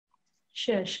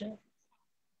Sure, sure.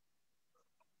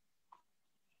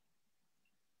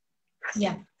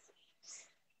 Yeah.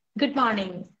 Good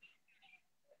morning.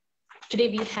 Today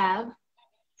we have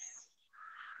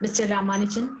Mr.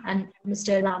 Ramanujan and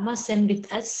Mr. Ramasen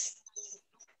with us.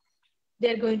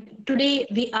 Today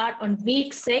we are on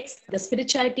week 6, the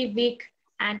spirituality week,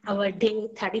 and our day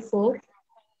 34.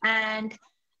 And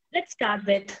let's start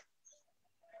with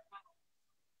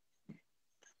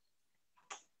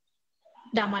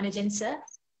Ramanujan sir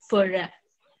for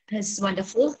his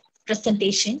wonderful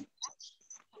presentation.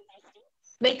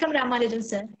 Welcome, Ramanujan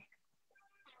sir.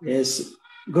 Yes,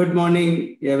 good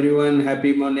morning, everyone.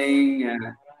 Happy morning.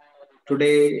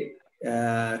 Today,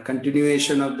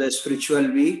 continuation of the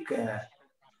spiritual week.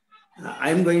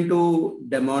 I'm going to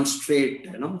demonstrate,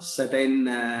 certain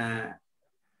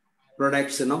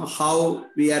products, how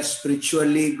we are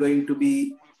spiritually going to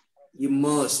be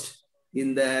immersed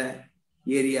in the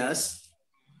areas.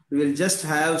 We will just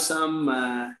have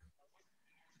some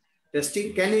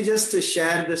testing. Can you just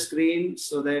share the screen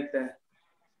so that...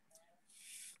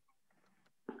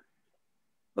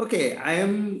 Okay, I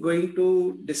am going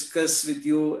to discuss with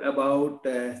you about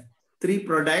 3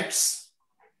 products.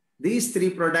 These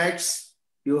 3 products,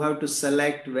 you have to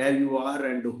select where you are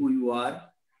and who you are.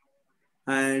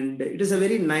 And it is a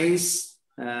very nice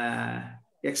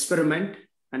experiment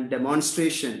and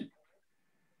demonstration.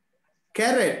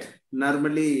 Carrot,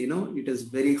 normally, it is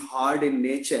very hard in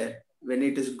nature when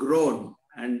it is grown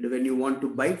and when you want to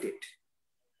bite it.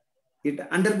 It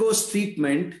undergoes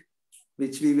treatment,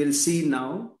 which we will see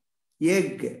now.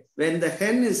 Egg, when the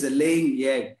hen is laying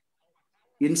egg,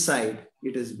 inside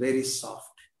it is very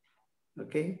soft,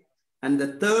 okay? And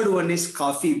the third one is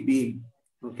coffee bean,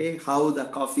 okay? How the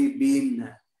coffee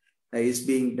bean is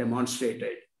being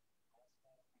demonstrated.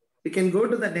 We can go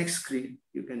to the next screen.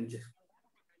 You can just...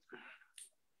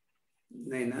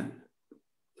 Jaina.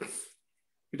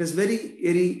 It is very,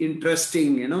 very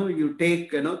interesting, you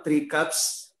take, 3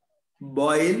 cups,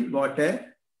 boil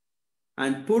water,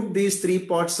 and put these 3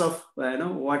 pots of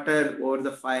water over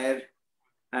the fire,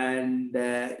 and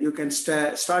you can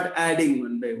start adding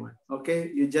one by one.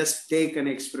 Okay, you just take an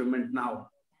experiment now.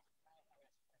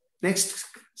 Next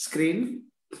screen,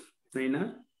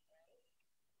 Jaina.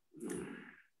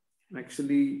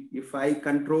 Actually, if I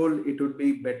control, it would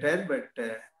be better, but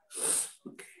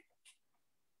okay.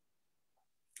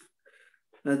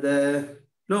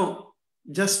 No,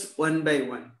 just one by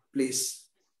one, please.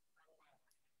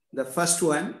 The first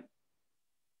one,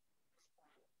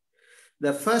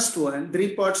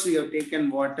 3 pots we have taken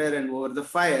water and over the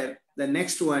fire. The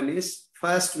next one is,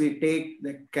 first we take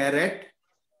the carrot.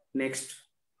 Next,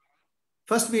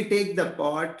 first we take the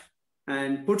pot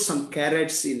and put some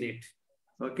carrots in it.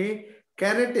 Okay,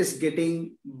 carrot is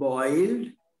getting boiled.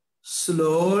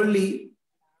 Slowly,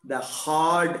 the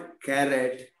hard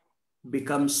carrot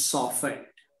becomes softened.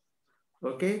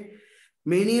 Okay.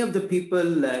 Many of the people,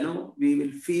 we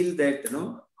will feel that,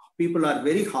 people are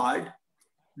very hard.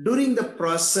 During the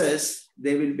process,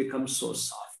 they will become so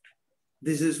soft.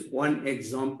 This is one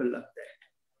example of that.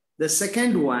 The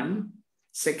second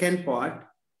part,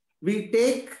 we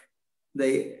take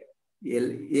the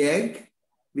egg,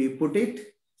 we put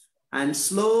it, and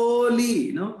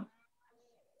slowly,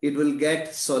 it will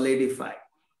get solidified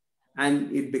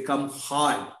and it becomes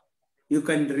hard. You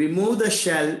can remove the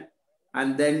shell,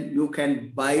 and then you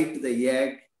can bite the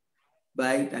egg,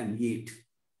 bite and eat,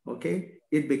 okay?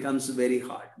 It becomes very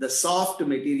hard. The soft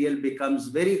material becomes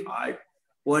very hard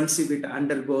once if it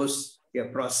undergoes a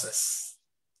process.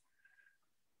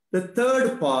 The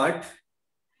third part,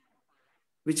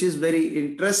 which is very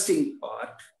interesting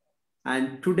part,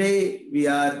 and today we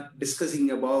are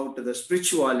discussing about the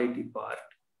spirituality part.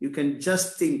 You can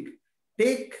just think,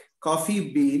 take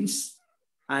coffee beans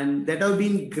and that have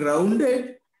been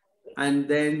grounded, and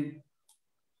then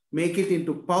make it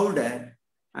into powder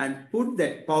and put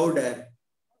that powder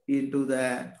into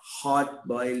the hot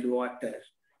boiled water,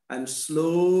 and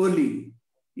slowly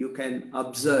you can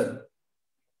observe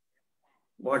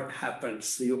what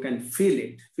happens. You can feel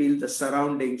it, feel the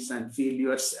surroundings and feel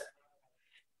yourself.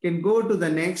 You can go to the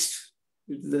next,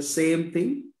 it's the same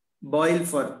thing. Boil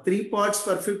for 3 pots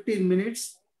for 15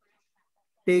 minutes.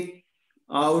 Take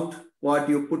out what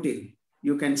you put in.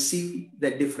 You can see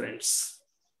the difference.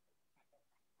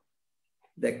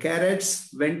 The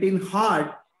carrots went in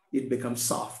hard, it becomes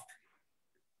soft.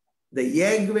 The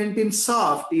egg went in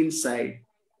soft inside,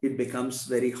 it becomes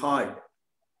very hard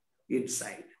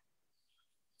inside.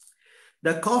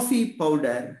 The coffee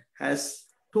powder has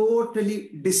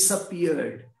totally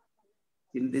disappeared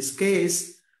in this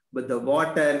case, but the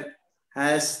water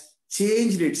has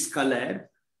changed its color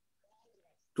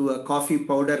to a coffee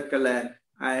powder color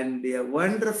and a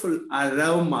wonderful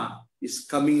aroma is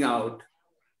coming out.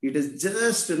 It is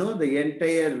just, the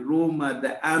entire room or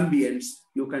the ambience,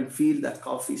 you can feel the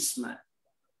coffee smell,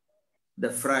 the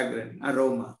fragrant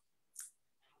aroma.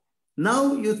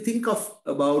 Now you think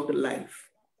about life.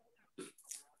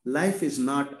 Life is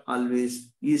not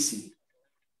always easy.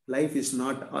 Life is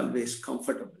not always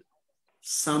comfortable.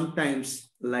 Sometimes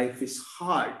life is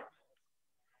hard.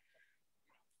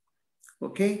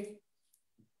 Okay?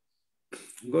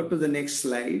 Go to the next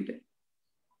slide.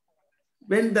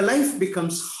 When the life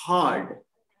becomes hard,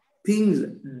 things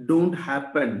don't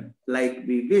happen like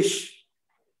we wish.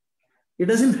 It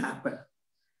doesn't happen.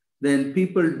 Then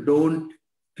people don't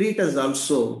treat us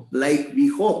also like we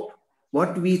hope.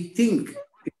 What we think,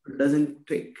 people doesn't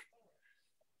take.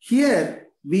 Here,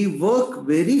 we work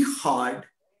very hard,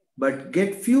 but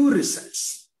get few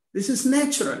results. This is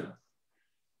natural.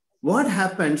 What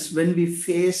happens when we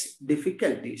face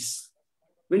difficulties?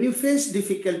 When you face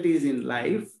difficulties in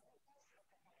life,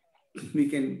 we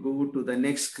can go to the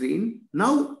next screen.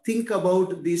 Now think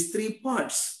about these three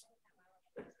parts.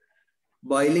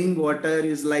 Boiling water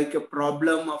is like a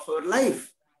problem of our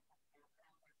life.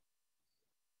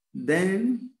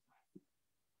 Then,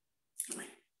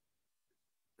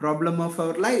 problem of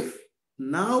our life.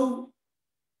 Now,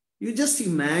 you just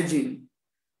imagine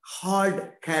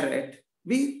hard carrot.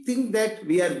 We think that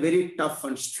we are very tough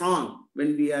and strong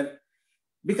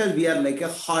because we are like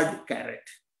a hard carrot.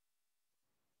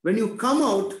 When you come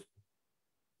out,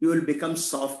 you will become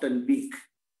soft and weak.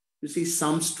 You see,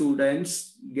 some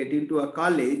students get into a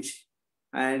college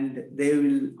and they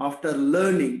will, after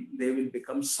learning, they will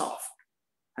become soft.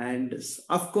 And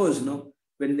of course,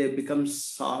 when they become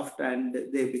soft and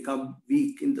they become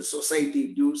weak in the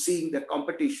society, you seeing the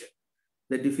competition,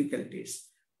 the difficulties.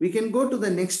 We can go to the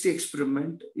next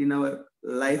experiment in our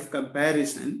life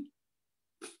comparison.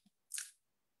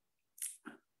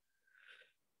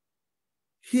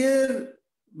 Here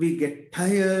we get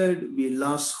tired, we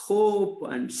lose hope,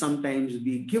 and sometimes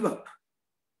we give up.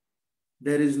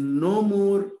 There is no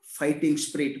more fighting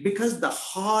spirit because the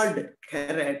hard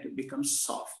carrot becomes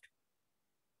soft.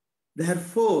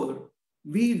 Therefore,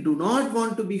 we do not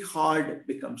want to be hard,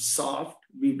 become soft.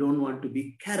 We don't want to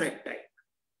be carrot type.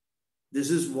 This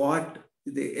is what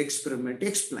the experiment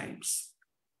explains.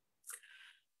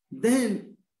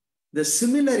 Then the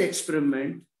similar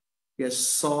experiment,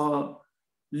 saw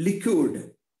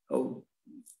liquid,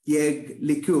 egg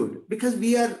liquid, because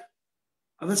we are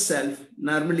ourselves,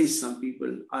 normally some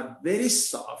people are very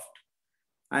soft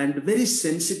and very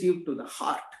sensitive to the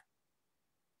heart.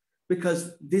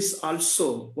 Because this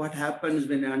also, what happens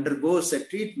when it undergoes a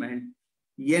treatment,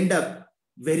 you end up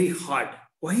very hard.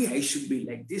 Why I should be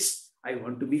like this? I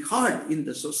want to be hard in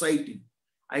the society.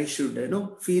 I should,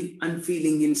 feel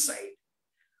unfeeling inside.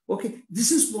 Okay,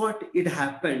 this is what it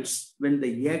happens when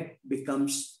the egg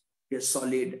becomes a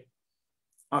solid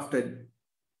after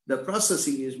the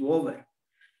processing is over.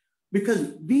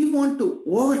 Because we want to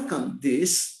overcome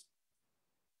this.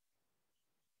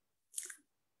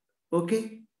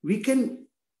 Okay, we can,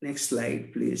 next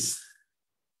slide, please.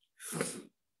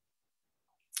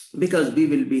 Because we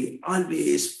will be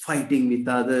always fighting with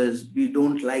others. We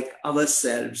don't like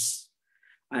ourselves.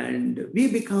 And we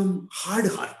become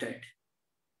hard-hearted.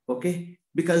 Okay,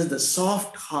 because the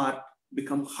soft heart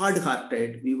become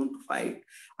hard-hearted, we want to fight.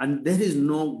 And there is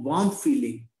no warm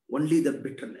feeling, only the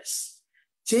bitterness.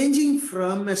 Changing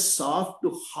from a soft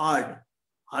to hard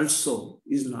also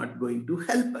is not going to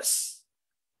help us.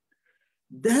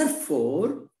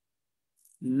 Therefore,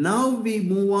 now we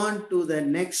move on to the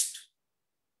next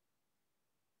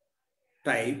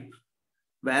type,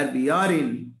 where we are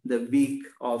in the week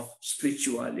of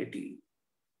spirituality.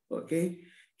 Okay.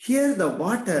 Here the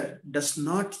water does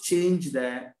not change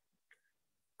the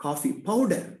coffee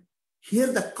powder.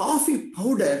 Here the coffee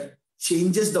powder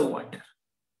changes the water.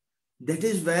 That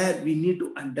is where we need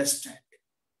to understand.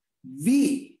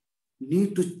 We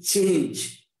need to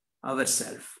change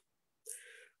ourselves.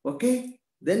 Okay,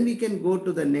 then we can go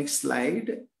to the next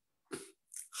slide.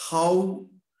 How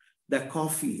the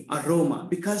coffee aroma,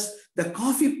 because the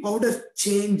coffee powder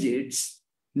changes its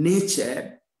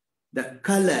nature, the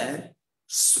color,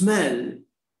 smell,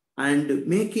 and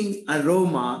making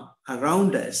aroma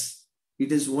around us.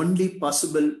 It is only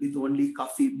possible with only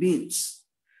coffee beans.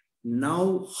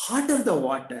 Now, hotter the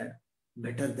water,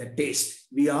 better the taste.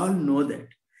 We all know that.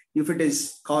 If it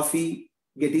is coffee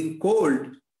getting cold,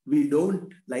 we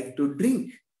don't like to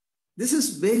drink. This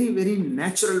is very, very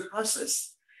natural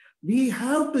process. We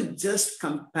have to just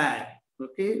compare.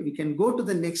 Okay, we can go to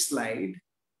the next slide.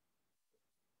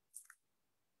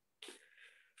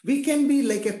 We can be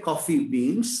like a coffee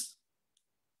beans.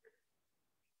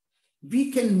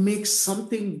 We can make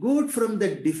something good from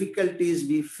the difficulties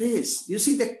we face. You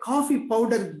see, the coffee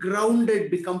powder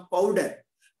grounded become powder.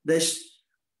 The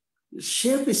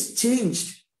shape is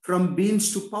changed from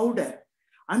beans to powder.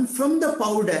 And from the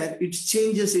powder, it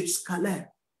changes its color.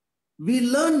 We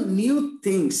learn new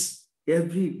things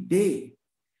every day.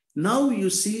 Now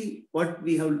you see what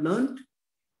we have learned.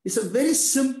 It's a very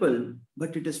simple,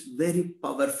 but it is very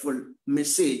powerful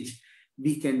message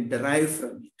we can derive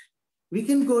from it. We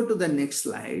can go to the next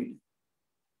slide.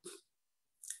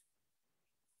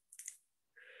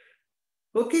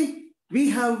 Okay,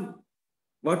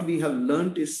 what we have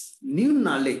learned is new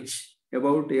knowledge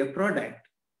about a product,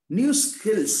 new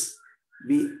skills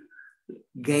we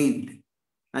gained,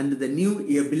 and the new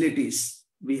abilities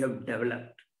we have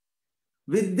developed.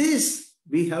 With this,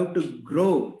 we have to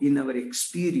grow in our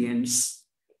experience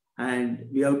and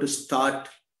we have to start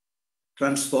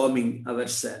transforming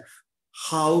ourselves.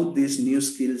 How these new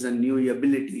skills and new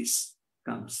abilities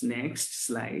comes. Next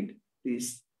slide,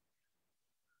 please.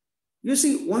 You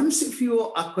see, once if you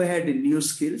acquired new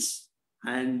skills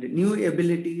and new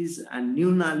abilities and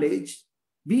new knowledge,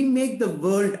 we make the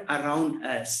world around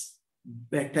us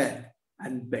better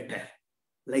and better,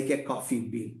 like a coffee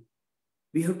bean.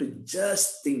 We have to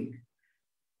just think.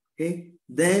 Okay,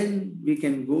 then we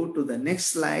can go to the next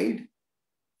slide,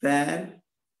 where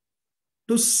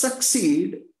to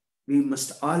succeed, we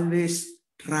must always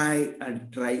try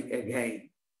and try again.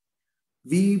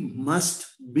 We must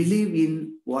believe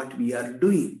in what we are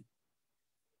doing.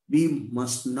 We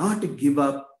must not give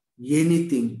up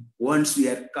anything once we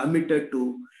are committed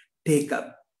to take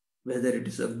up, whether it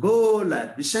is a goal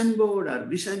or vision board or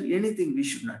vision, anything we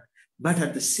should not. But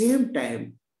at the same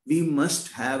time, we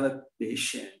must have a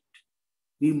patience.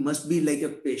 We must be like a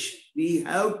patient. We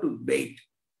have to wait,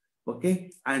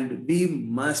 okay? And we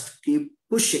must keep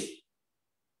pushing,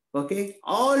 okay?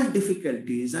 All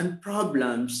difficulties and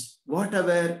problems,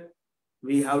 whatever,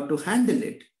 we have to handle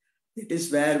it. It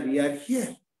is where we are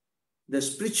here. The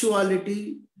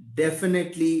spirituality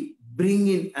definitely bring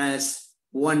in us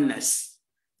oneness.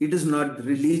 It is not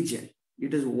religion.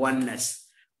 It is oneness.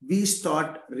 We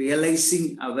start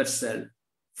realizing ourselves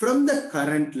from the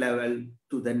current level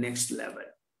to the next level.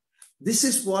 This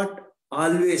is what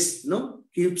always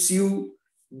keeps you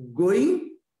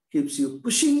going, keeps you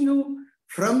pushing you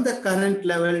from the current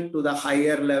level to the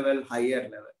higher level, higher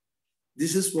level.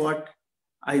 This is what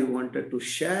I wanted to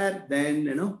share.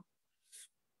 Then,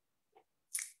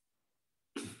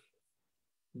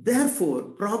 therefore,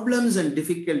 problems and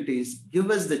difficulties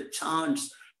give us the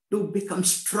chance to become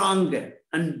stronger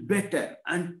and better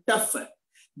and tougher.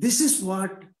 This is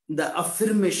what the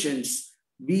affirmations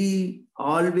we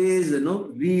always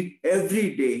read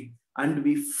every day, and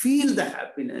we feel the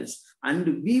happiness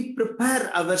and we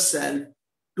prepare ourselves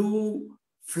to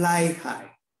fly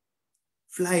high.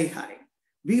 Fly high.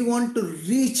 We want to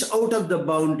reach out of the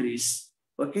boundaries.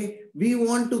 Okay, we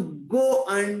want to go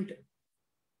and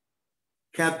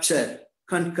capture,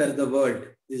 conquer the world.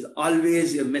 This is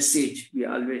always a message we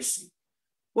always see.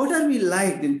 What are we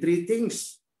like in three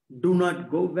things? Do not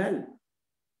go well.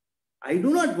 I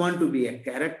do not want to be a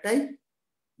carrot type.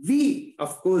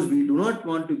 Of course, we do not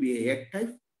want to be a egg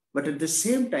type, but at the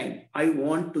same time, I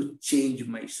want to change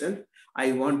myself.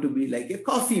 I want to be like a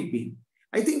coffee bean.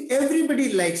 I think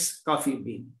everybody likes coffee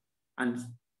bean. And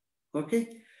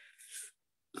okay.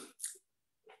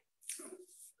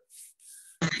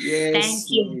 Yes.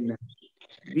 Thank you.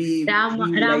 We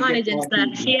Ramanujan,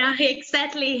 like sir. Yeah,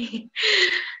 exactly.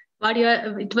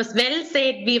 It was well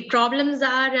said. Problems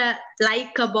are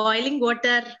like a boiling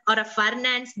water or a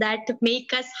furnace that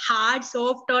make us hard,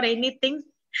 soft, or anything.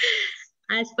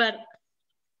 As per.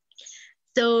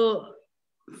 So,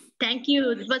 thank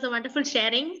you. It was a wonderful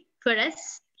sharing for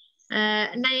us.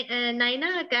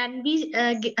 Naina, can we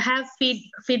have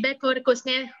feedback or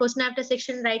question after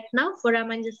section right now for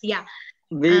Ramanujan? Yeah.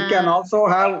 We can also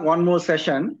have one more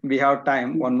session. We have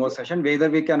time, one more session. Either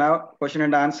we can have question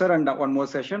and answer and one more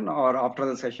session, or after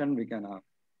the session we can have.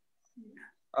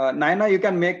 Naina, you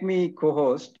can make me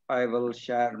co-host. I will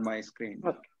share my screen.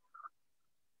 Okay.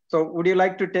 So would you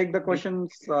like to take the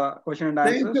questions, question and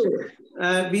answers?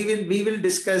 Thank you. We will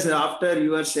discuss after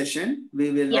your session.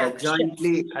 We will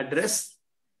jointly address.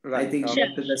 Right. I think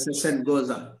after the session goes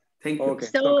on. Thank you. Okay,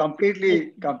 so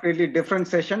completely different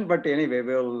session, but anyway,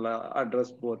 we'll address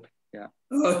both. Yeah.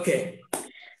 Okay.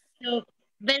 So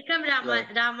welcome,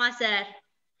 Rama sir.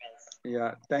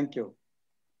 Yeah, thank you.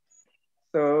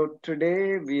 So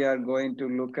today we are going to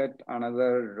look at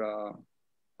another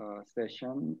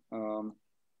session.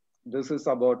 This is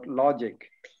about logic.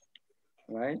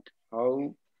 right?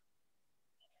 How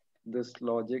this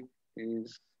logic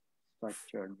is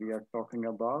structured. We are talking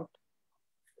about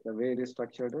the way it is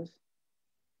structured is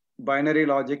binary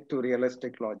logic to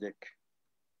realistic logic.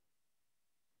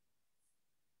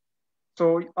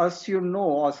 So as you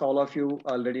know, as all of you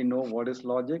already know, what is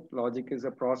logic? Logic is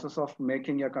a process of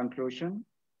making a conclusion,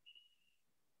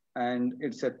 and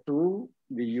it's a tool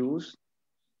we use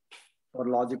for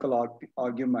logical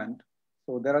argument.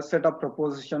 So there are a set of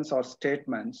propositions or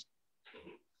statements.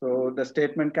 So the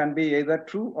statement can be either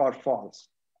true or false.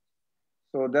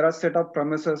 So there are a set of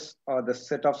premises or the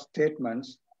set of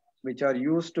statements which are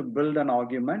used to build an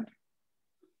argument.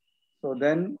 So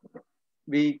then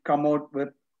we come out with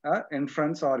an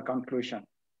inference or conclusion.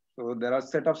 So there are a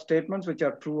set of statements which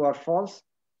are true or false,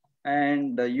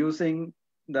 and using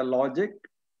the logic,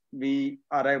 we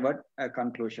arrive at a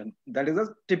conclusion. That is a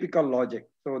typical logic.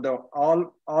 So the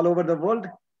all over the world,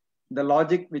 the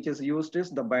logic which is used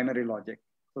is the binary logic.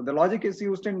 So the logic is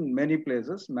used in many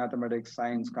places: mathematics,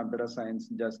 science, computer science,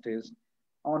 justice,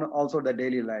 on also the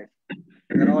daily life.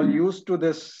 They're all used to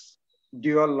this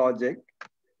dual logic,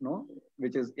 no,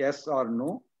 which is yes or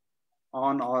no,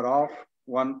 on or off,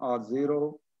 1 or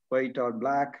 0, white or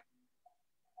black.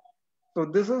 So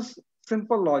this is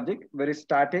simple logic, very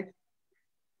static.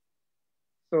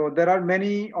 So there are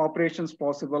many operations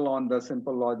possible on the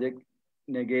simple logic: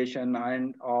 negation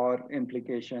and or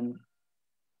implication,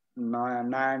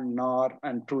 NAND, NOR,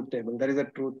 and truth table. There is a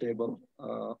truth table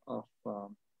of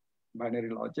binary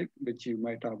logic, which you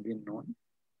might have been known.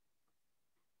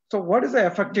 So what is the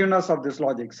effectiveness of this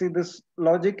logic? See, this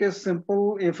logic is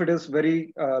simple if it is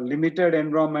very limited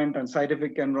environment and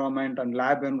scientific environment and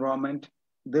lab environment.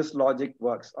 This logic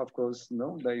works. Of course,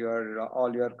 no,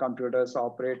 all your computers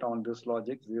operate on this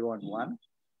logic 0 and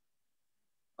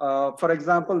 1. For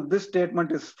example, this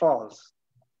statement is false,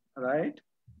 right?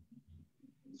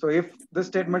 So if this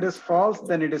statement is false,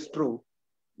 then it is true.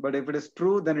 But if it is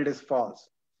true, then it is false.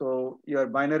 So your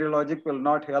binary logic will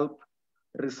not help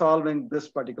resolving this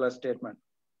particular statement.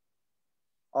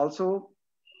 Also,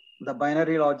 the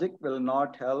binary logic will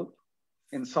not help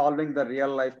in solving the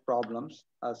real life problems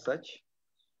as such,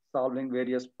 solving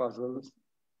various puzzles,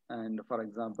 and for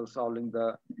example, solving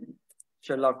the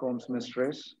Sherlock Holmes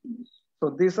mysteries.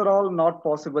 So these are all not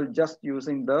possible just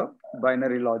using the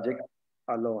binary logic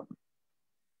alone.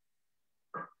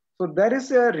 So there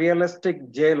is a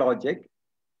realistic J logic,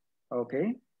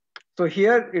 okay? So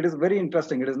here it is very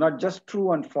interesting. It is not just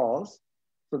true and false.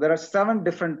 So there are 7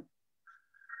 different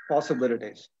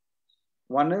possibilities.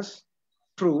 One is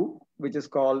true, which is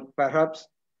called perhaps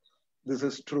this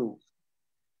is true.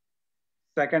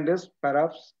 Second is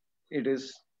perhaps it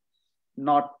is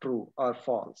not true or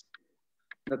false.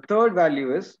 The third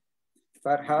value is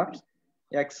perhaps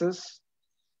X is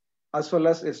as well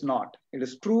as is not. It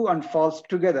is true and false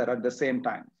together at the same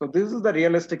time. So this is the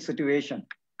realistic situation.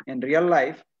 In real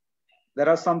life, there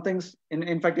are some things,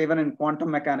 in fact, even in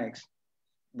quantum mechanics,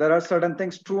 there are certain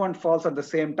things true and false at the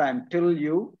same time till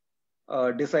you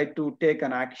decide to take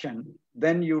an action.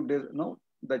 Then you know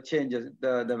the changes,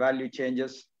 the value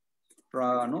changes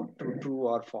from to true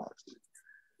or false.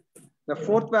 The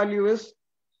fourth value is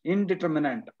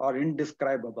indeterminate or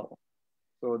indescribable.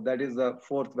 So that is the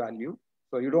fourth value.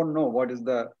 So you don't know what is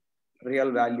the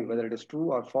real value, whether it is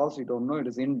true or false, you don't know, it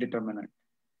is indeterminate.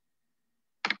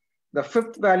 The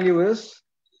fifth value is,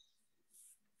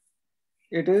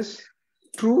 it is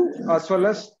true as well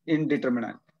as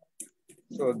indeterminate.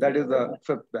 So that is the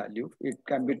fifth value. It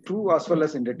can be true as well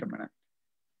as indeterminate.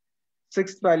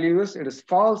 Sixth value is, it is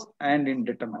false and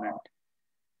indeterminate.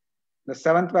 The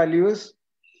seventh value is,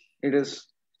 it is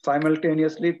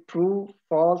simultaneously true,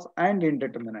 false, and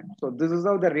indeterminate. So this is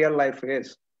how the real life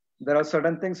is. There are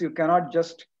certain things you cannot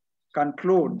just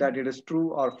conclude that it is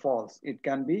true or false. It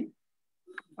can be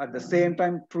at the same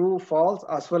time true, false,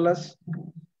 as well as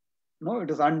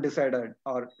it is undecided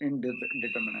or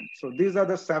indeterminate. So these are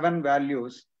the 7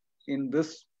 values in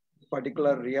this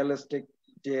particular realistic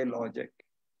J logic.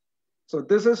 So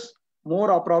this is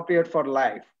more appropriate for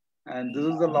life, and this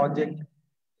is the logic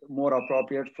more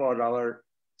appropriate for our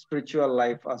spiritual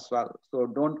life as well. So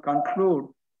don't conclude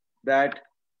that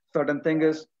certain thing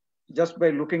is just by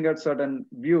looking at certain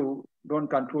view, don't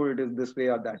conclude it is this way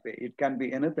or that way. It can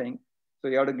be anything. So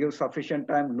you have to give sufficient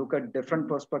time, look at different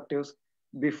perspectives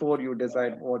before you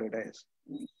decide what it is.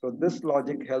 So this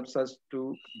logic helps us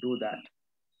to do that.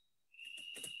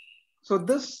 So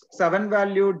this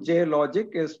 7-valued J logic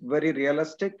is very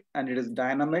realistic and it is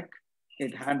dynamic.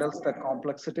 It handles the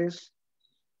complexities.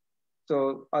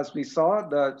 So as we saw,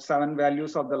 the 7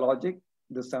 values of the logic,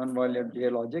 the 7-valued J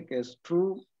logic is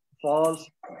true, false,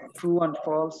 true and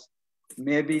false,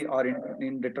 maybe or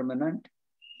indeterminate,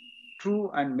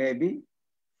 true and maybe,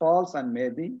 false and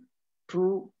maybe,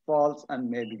 true, false, and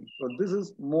maybe. So this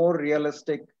is more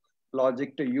realistic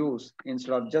logic to use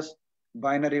instead of just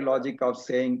binary logic of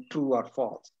saying true or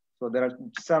false. So there are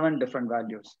 7 different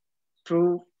values: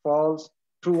 true, false,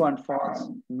 true and false,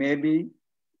 maybe,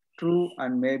 true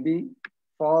and maybe,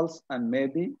 false and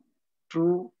maybe,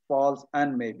 true, false,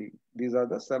 and maybe. These are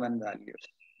the 7 values.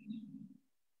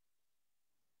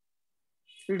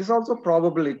 It is also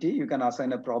probability. You can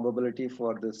assign a probability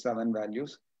for the 7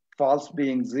 values, false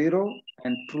being 0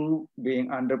 and true being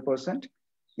 100%.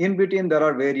 In between, there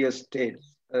are various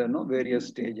states, various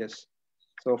stages.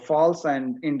 So false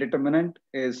and indeterminate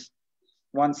is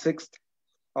 1/6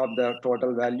 of the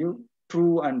total value.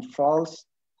 True and false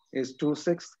is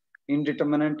 2/6.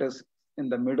 Indeterminate is in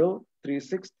the middle,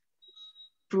 3/6.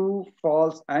 True,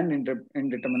 false, and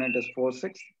indeterminate is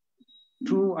 4/6.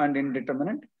 True and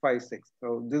indeterminate, 5/6.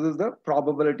 So this is the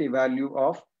probability value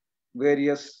of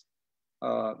various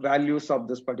values of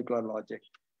this particular logic.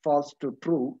 False to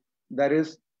true, there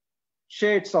is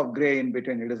shades of gray in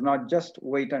between. It is not just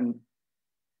white and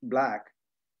black.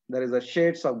 There is a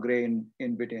shades of gray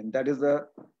in between. That is the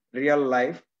real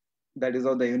life. That is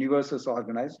how the universe is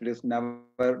organized. It has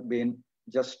never been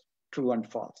just true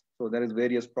and false. So there is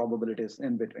various probabilities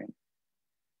in between.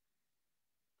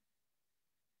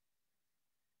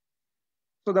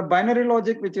 So the binary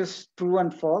logic, which is true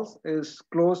and false, is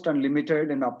closed and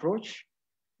limited in approach,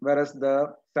 whereas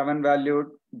the 7-valued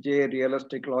J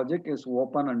realistic logic is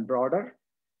open and broader.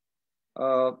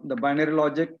 The binary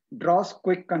logic draws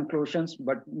quick conclusions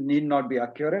but need not be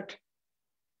accurate.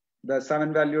 The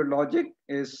 7-valued logic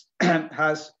is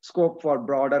has scope for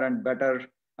broader and better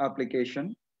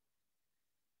application.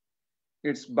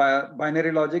 Its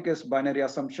binary logic is binary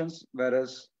assumptions,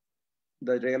 whereas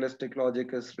the realistic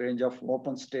logic is range of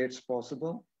open states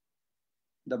possible.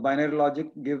 The binary logic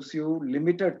gives you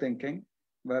limited thinking,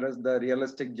 whereas the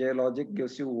realistic J logic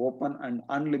gives you open and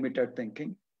unlimited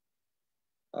thinking.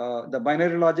 The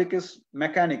binary logic is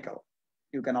mechanical.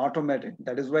 You can automate it.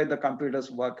 That is why the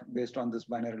computers work based on this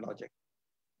binary logic.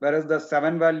 Whereas the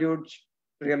 7-valued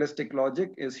realistic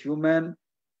logic is human,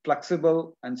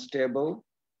 flexible, and stable,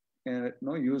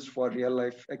 used for real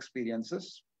life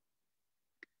experiences.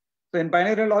 So in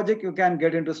binary logic, you can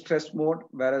get into stress mode,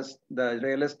 whereas the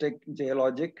realistic J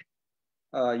logic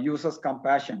uses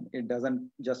compassion. It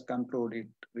doesn't just conclude, it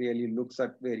really looks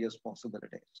at various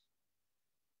possibilities.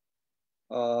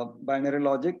 Binary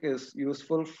logic is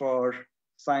useful for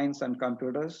science and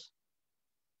computers.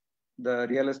 The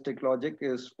realistic logic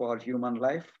is for human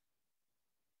life.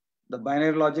 The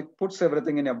binary logic puts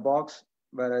everything in a box,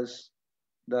 whereas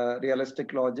the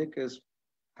realistic logic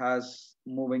has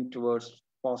moving towards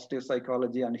positive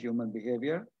psychology and human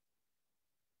behavior.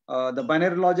 The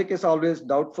binary logic is always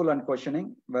doubtful and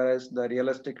questioning, whereas the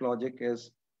realistic logic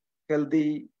is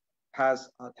healthy, has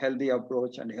a healthy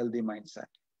approach and healthy mindset.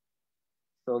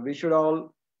 So we should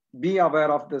all be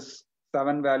aware of this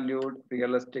 7-valued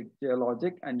realistic J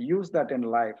logic and use that in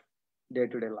life,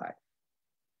 day-to-day life.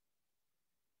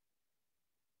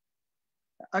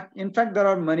 In fact, there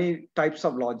are many types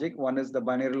of logic. One is the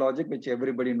binary logic, which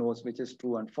everybody knows, which is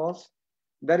true and false.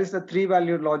 There is the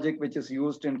 3-valued logic, which is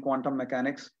used in quantum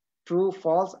mechanics, true,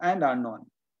 false, and unknown.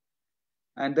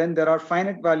 And then there are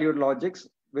finite valued logics,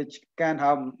 which can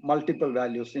have multiple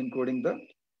values, including the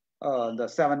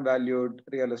 7-valued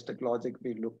realistic logic.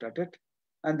 We looked at it.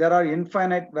 And there are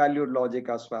infinite valued logic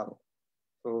as well.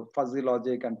 So fuzzy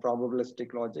logic and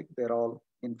probabilistic logic, they're all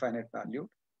infinite valued.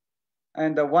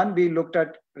 And the one we looked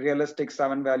at, realistic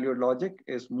 7-valued logic,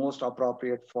 is most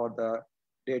appropriate for the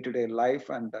day-to-day life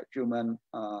and the human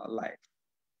life.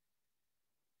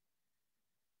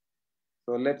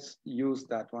 So let's use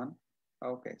that one.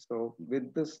 Okay, so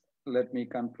with this, let me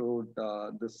conclude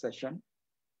this session.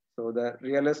 So the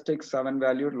realistic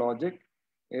 7-valued logic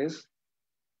is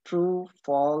true,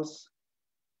 false,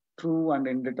 true and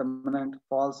indeterminate,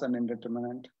 false and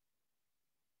indeterminate,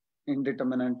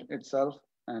 indeterminate itself,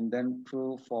 and then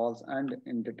true, false, and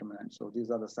indeterminate. So these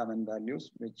are the 7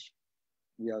 values which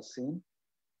we have seen.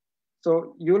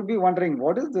 So you'll be wondering,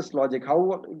 what is this logic?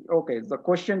 How? Okay, the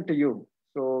question to you.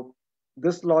 So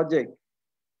this logic,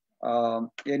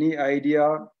 any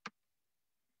idea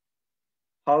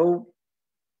how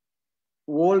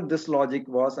old this logic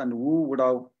was and who would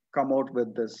have come out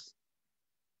with this?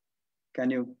 Can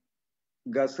you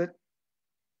guess it?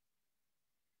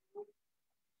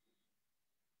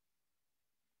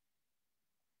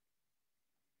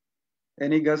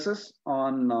 Any guesses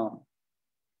on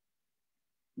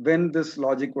when this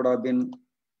logic would have been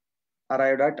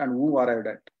arrived at and who arrived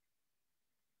at?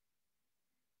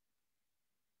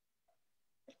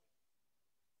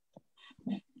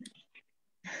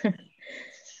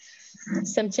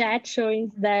 some chat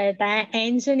showing that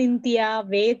ancient India,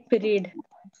 Ved period.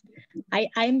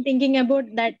 I'm thinking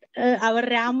about that our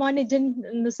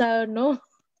Ramanujan sir, no,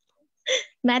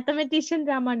 mathematician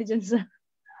Ramanujan sir.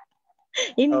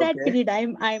 In that Okay. period,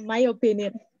 I'm my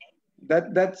opinion.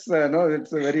 That's no,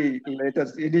 it's a very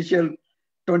latest initial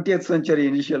 20th century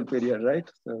initial period, right?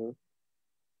 So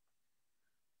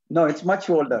no, it's much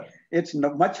older. It's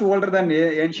much older than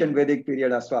ancient Vedic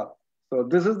period as well. So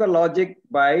this is the logic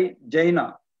by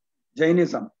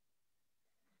Jainism.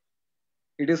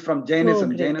 It is from Oh, Jainism.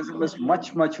 great. Jainism is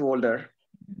much older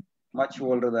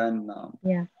than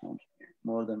Yeah.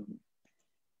 more than,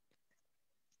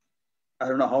 I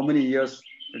don't know how many years.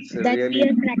 It's That really we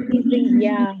are practicing,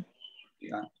 yeah,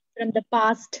 yeah. from the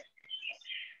past.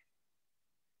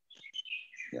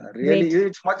 Yeah, really, Great.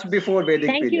 it's much before Vedic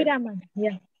Thank you, period. Raman.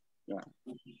 Yeah. Yeah.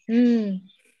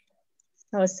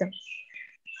 Awesome.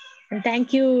 And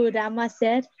thank you, Rama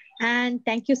sir. And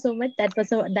thank you so much. That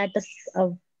was a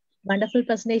wonderful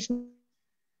presentation.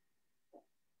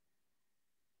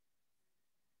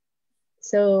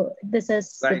 So this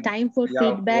is the Right. time for Yeah,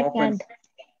 feedback and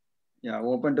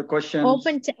open to questions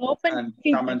open and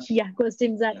feedback. comments. Yeah,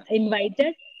 questions are Yeah.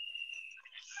 invited.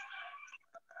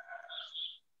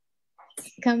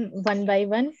 Come one by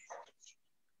one.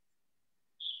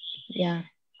 Yeah.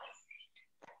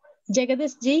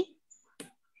 Jagadish ji.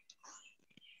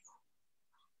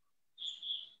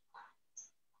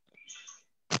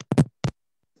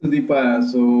 Sudeepa,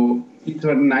 so it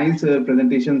was nice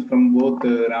presentations from both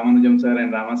Ramanujam sir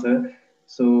and Rama sir.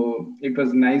 So it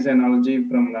was nice analogy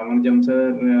from Ramanujam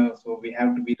sir. So we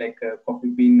have to be like a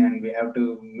coffee bean and we have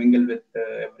to mingle with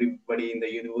everybody in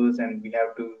the universe and we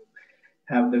have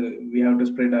to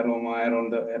spread aroma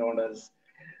around us.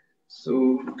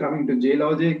 So coming to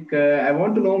JLogic, I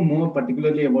want to know more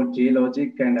particularly about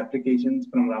JLogic and applications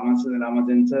from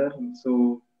Ramajan sir.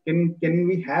 So can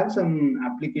we have some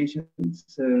applications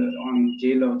on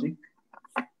JLogic?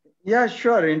 Yeah,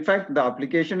 sure. In fact, the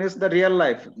application is the real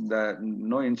life.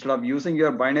 Instead of using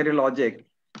your binary logic,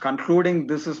 concluding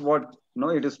this is what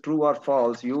it is true or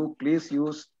false, you please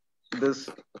use this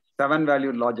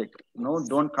 7-valued logic.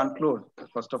 Don't conclude.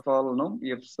 First of all,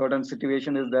 if certain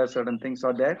situation is there, certain things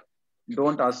are there,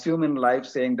 don't assume in life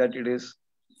saying that it is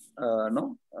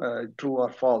true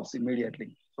or false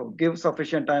immediately. So give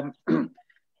sufficient time,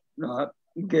 uh,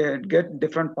 get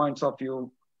different points of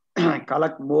view,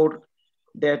 collect more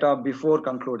data before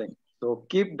concluding. So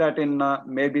keep that in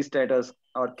maybe status,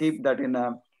 or keep that in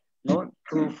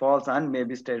true, false, and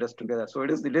maybe status together. So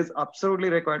it is absolutely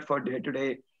required for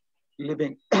day-to-day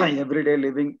living, everyday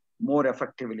living more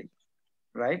effectively,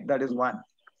 right? That is one.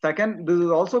 Second, this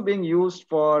is also being used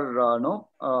for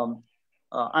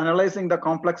analyzing the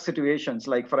complex situations.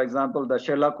 Like, for example, the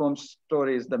Sherlock Holmes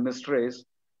stories, the mysteries.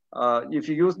 If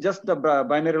you use just the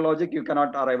binary logic, you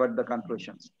cannot arrive at the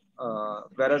conclusions.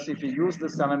 Whereas if you use the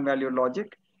 7-value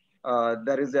logic,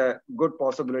 there is a good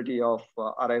possibility of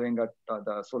arriving at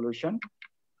the solution.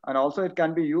 And also it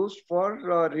can be used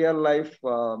for real life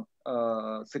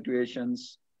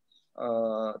situations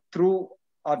through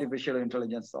artificial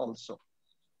intelligence also.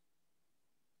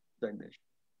 Jagdish.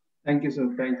 Thank you,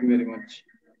 sir. Thank you very much.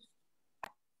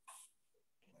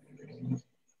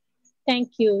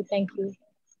 Thank you. Thank you.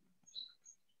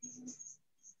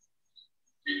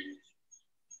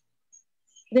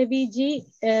 Ravi ji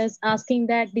is asking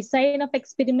that design of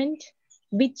experiment,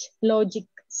 which logic,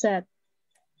 sir?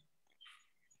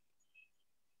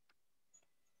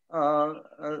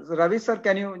 Ravi sir,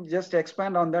 can you just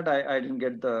expand on that? I didn't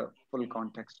get the full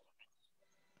context.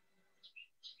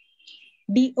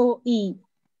 DOE.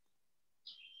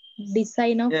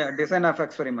 Design of. Yeah, design of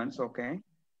experiments. Okay.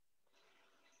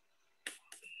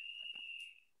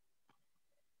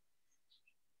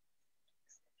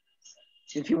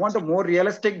 If you want a more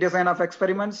realistic design of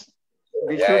experiments,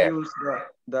 we should use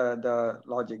the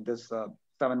logic, this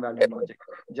 7-value logic,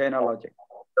 Jaina logic.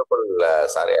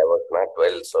 Sorry, I was not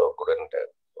well, so couldn't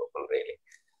open really.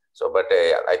 So, but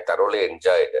I thoroughly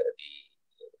enjoyed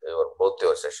both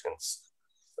your sessions,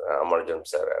 Amarjam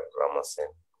sir and Ramasen.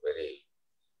 Very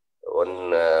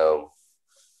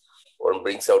one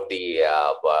brings out the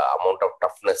amount of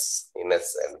toughness in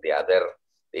us, and the other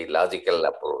the logical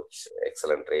approach.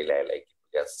 Excellent, really, I like it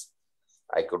because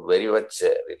I could very much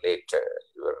relate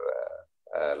your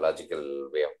logical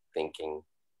way of thinking.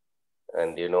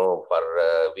 And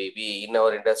for we in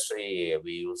our industry,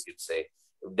 we use it, say,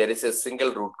 if there is a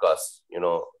single root cause,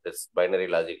 this binary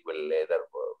logic will either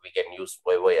we can use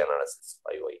YY analysis,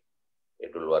 YY,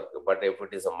 it will work. But if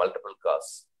it is a multiple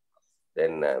cause,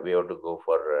 then we have to go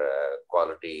for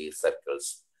quality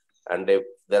circles. And if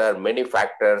there are many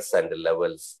factors and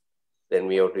levels, then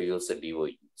we have to use the DOE.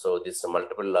 So this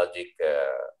multiple logic,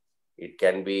 it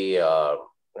can be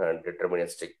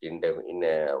deterministic in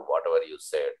whatever you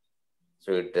said.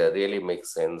 So it really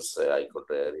makes sense. I could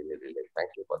really relate. Thank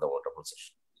you for the wonderful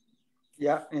session.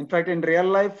 Yeah, in fact, in real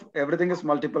life, everything is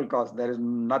multiple cause. There is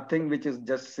nothing which is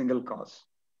just single cause.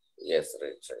 Yes,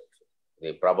 right.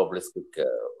 The probabilistic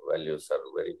values are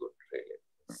very good, really.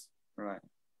 Right.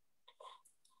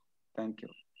 Thank you.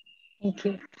 Thank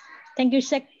you. Thank you,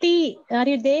 Shakti. Are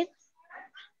you there?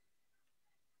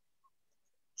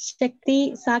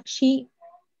 Shakti, Sakshi.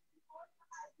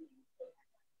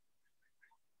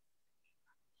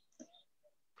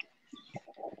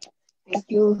 Thank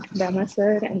you, Brahma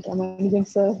sir and Ramanujam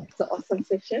sir. It's an awesome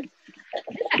session.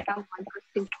 I have one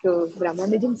question to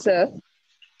Ramanujam sir.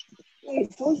 I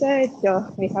told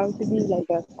that we have to be like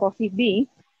a coffee bean.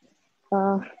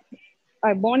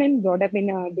 I'm born and brought up in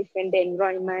a different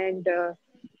environment.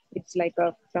 It's like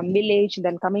from village,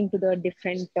 then coming to the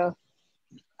different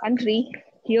country.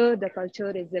 Here, the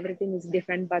culture is everything is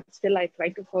different, but still, I try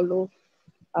to follow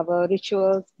our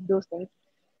rituals, those things.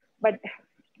 But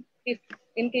if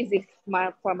in case if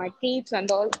for my kids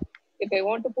and all, if I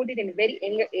want to put it in a very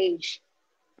younger age,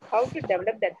 how to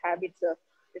develop that habits?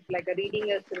 It's like a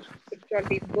reading a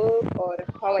spirituality book, or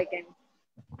how I can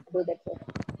do that. Sir?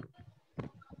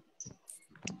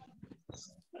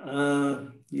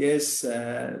 Yes,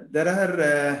 there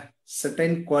are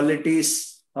certain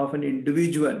qualities of an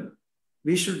individual.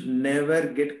 We should never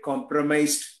get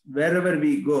compromised wherever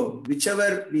we go,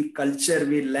 whichever culture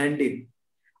we land in.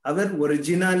 Our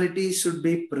originality should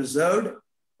be preserved,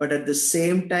 but at the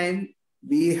same time,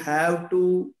 we have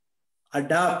to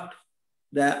adopt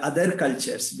the other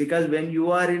cultures, because when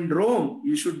you are in Rome,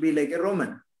 you should be like a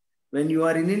Roman. When you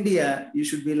are in India, you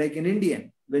should be like an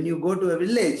Indian. When you go to a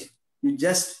village, you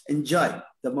just enjoy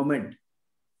the moment.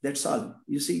 That's all.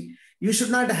 You see, you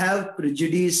should not have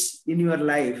prejudice in your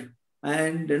life,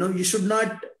 and you should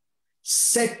not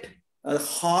set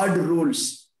hard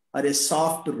rules or a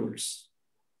soft rules.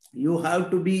 You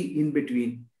have to be in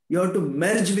between. You have to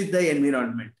merge with the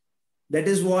environment. That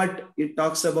is what it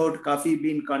talks about coffee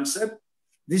bean concept.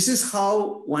 This is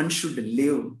how one should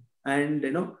live. And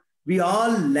we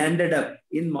all landed up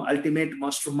in ultimate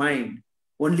mastermind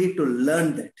only to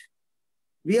learn that.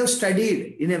 We have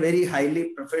studied in a very highly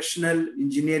professional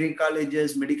engineering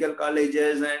colleges, medical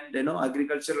colleges, and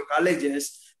agricultural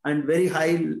colleges, and very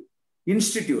high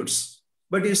institutes.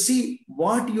 But you see,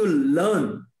 what you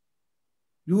learn,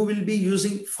 you will be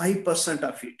using 5%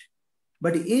 of it.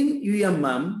 But in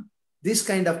UMM, this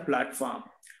kind of platform,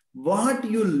 what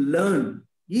you learn,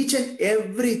 each and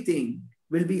everything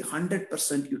will be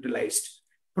 100% utilized,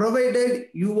 provided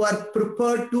you are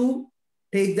prepared to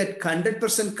take that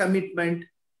 100% commitment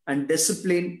and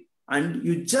discipline, and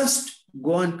you just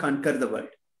go and conquer the world.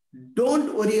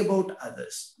 Don't worry about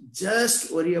others.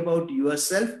 Just worry about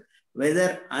yourself,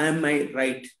 whether I am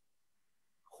right,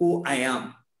 who I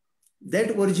am.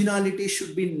 That originality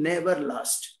should be never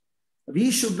lost. We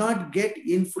should not get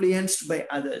influenced by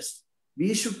others.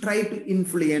 We should try to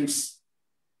influence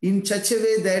in such a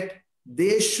way that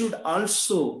they should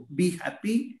also be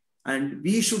happy and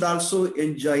we should also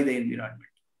enjoy the environment.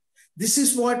 This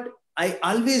is what I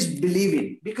always believe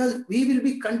in, because we will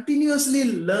be continuously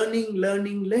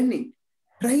learning,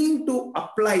 trying to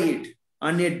apply it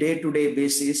on a day-to-day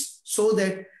basis, so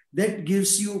that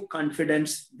gives you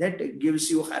confidence, that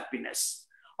gives you happiness.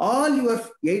 All your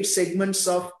 8 segments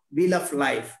of Wheel of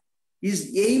Life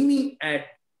is aiming at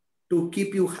to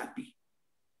keep you happy.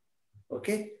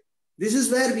 Okay? This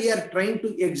is where we are trying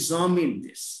to examine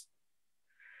this.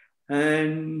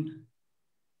 And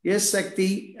yes,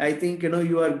 Sakti, I think,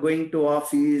 you are going to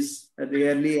office at the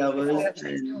early hours.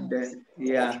 And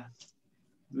yeah,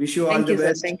 wish you all the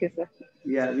best. Thank you, sir.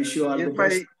 Yeah, wish you all the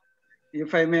best.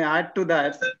 If I may add to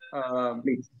that,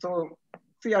 so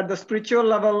see, at the spiritual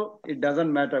level, it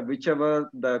doesn't matter whichever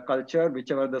the culture,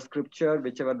 whichever the scripture,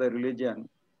 whichever the religion,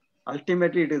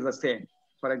 ultimately it is the same.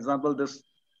 For example, this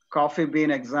coffee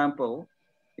bean example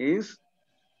is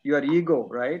your ego,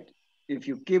 right? If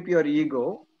you keep your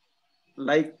ego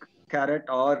like carrot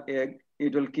or egg,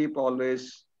 it will keep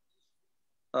always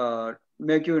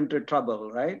make you into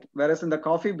trouble, right? Whereas in the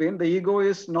coffee bean, the ego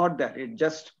is not there. It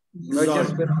just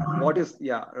merges with what is,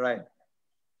 right.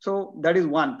 So that is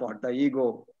one part, the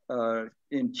ego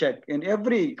in check. In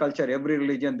every culture, every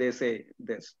religion, they say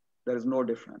this. There is no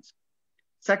difference.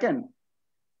 Second,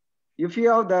 if you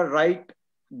have the right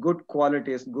good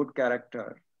qualities, good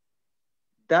character,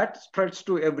 that spreads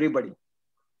to everybody,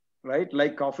 right?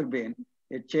 Like coffee bean,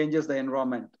 it changes the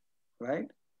environment, right?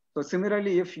 So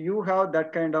similarly, if you have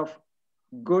that kind of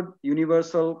good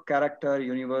universal character,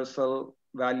 universal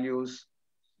values,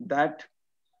 that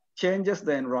changes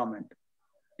the environment.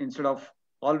 Instead of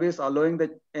always allowing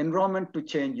the environment to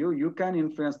change you, you can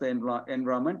influence the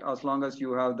environment as long as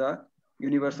you have the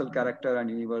universal character and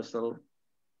universal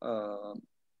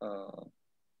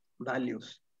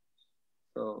values.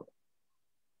 So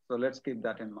let's keep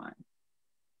that in mind.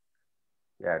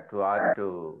 Yeah, to add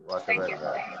to whatever,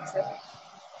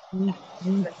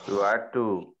 to add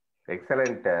to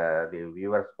excellent, we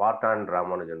were spot on,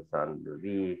 Ramanujan san.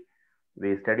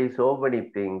 We study so many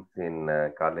things in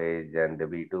college and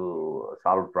we do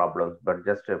solve problems, but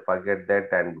just forget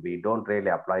that and we don't really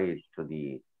apply it to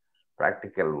the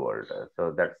practical world.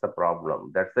 So that's the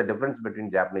problem. That's the difference between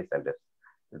Japanese and us.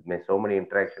 With my so many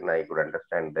interaction, I could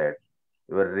understand that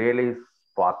you were really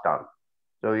spot on.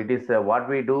 So it is what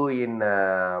we do in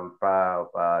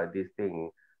this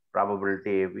thing,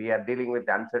 probability. We are dealing with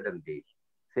uncertainty.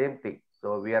 Same thing.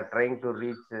 So we are trying to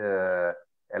reach a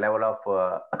level of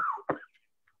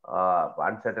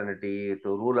uncertainty to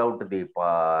rule out the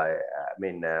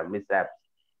mishaps.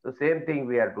 So same thing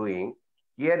we are doing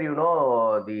here. You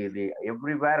know, the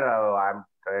everywhere I'm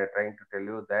trying to tell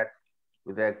you that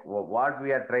with what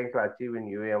we are trying to achieve in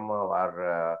UM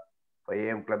or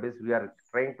 5am club is we are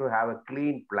trying to have a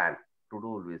clean plan to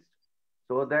do list,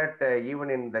 so that even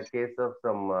in the case of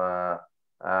some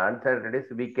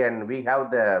uncertainties, we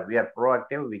are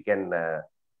proactive. We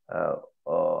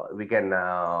can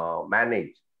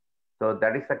manage. So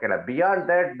that is the kind of, beyond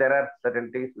that, there are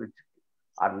certain things which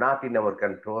are not in our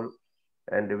control,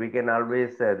 and we can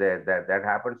always that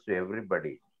happens to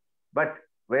everybody. But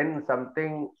when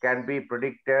something can be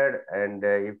predicted, and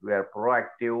if we are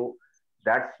proactive,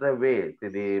 that's the way.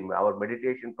 Our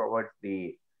meditation provides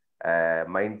the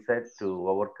mindset to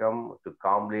overcome, to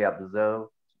calmly observe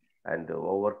and to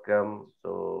overcome.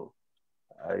 So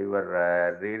you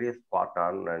were really spot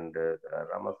on, and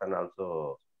Ramasan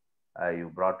also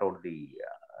you brought out the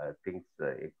things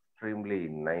extremely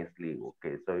nicely.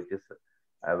 Okay, so it is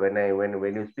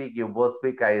when you speak, you both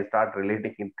speak, I start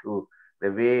relating into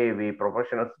the way we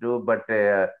professionals do, but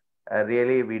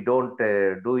really we don't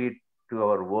do it to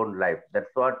our own life.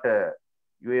 That's what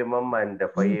UMM and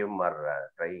 5M are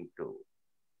trying to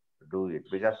do it,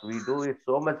 because we do it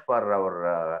so much for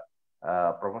our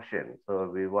profession. So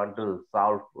we want to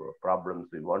solve problems.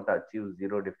 We want to achieve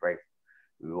zero defects.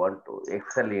 We want to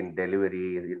excel in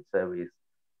delivery, in service.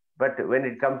 But when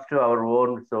it comes to our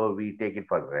own, so we take it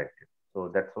for granted. So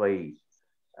that's why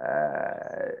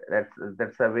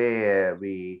that's the way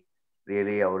we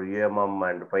really, our UMM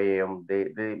and 5am,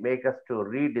 they make us to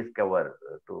rediscover,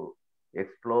 to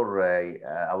explore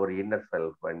our inner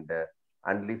self and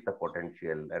unleash the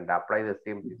potential and apply the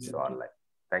same things to our life.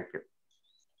 Thank you.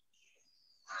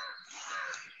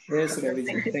 Yes,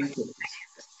 Raviji. Thank you.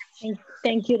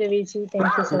 Thank you, Raviji.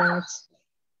 Thank you so much.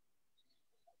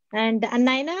 And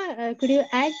Naina, could you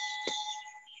add?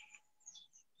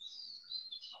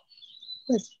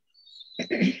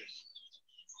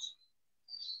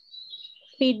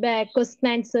 Feedback, question,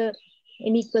 answer,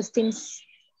 any questions?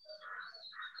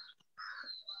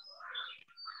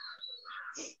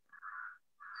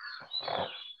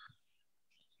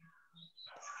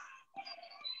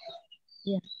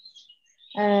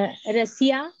 Yeah.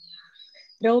 Rasia,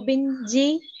 Robin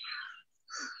G,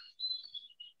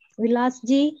 Vilas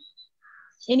G,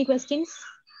 any questions?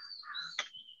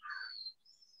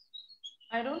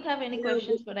 I don't have any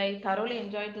questions, but I thoroughly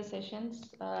enjoyed the sessions.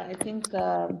 I think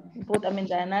the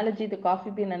analogy, the coffee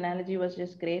bean analogy was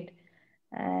just great.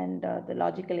 And the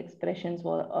logical expressions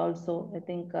were also, I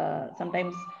think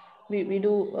sometimes we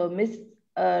do miss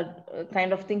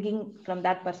kind of thinking from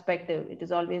that perspective. It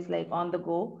is always like on the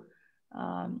go.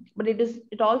 But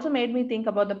it also made me think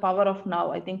about the power of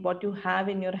now. I think what you have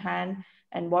in your hand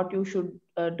and what you should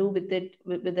do with it,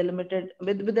 with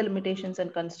the limitations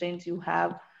and constraints you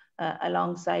have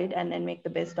alongside, and then make the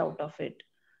best out of it.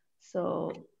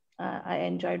 So I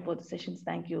enjoyed both the sessions.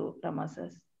 Thank you,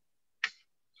 Ramasas.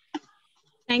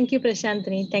 Thank you,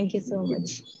 Prashantini. Thank you so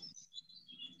much.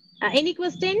 Any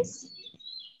questions?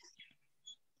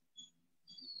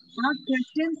 Not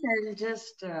questions. I'll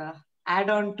just add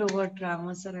on to what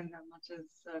Ramasar and Ramachan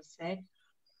said.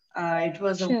 It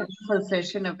was a wonderful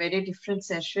session, a very different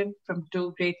session from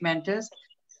two great mentors.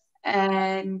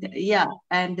 And yeah,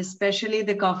 and especially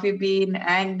the coffee bean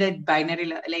and the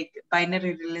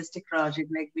binary realistic logic.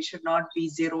 Like we should not be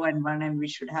 0 and 1, and we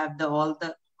should have all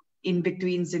the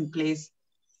in-betweens in place.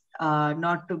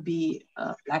 Not to be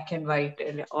black and white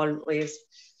and always.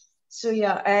 So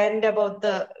yeah, and about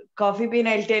the Coffee Bean,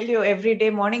 I'll tell you, every day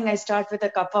morning I start with a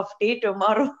cup of tea.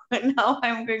 Tomorrow, now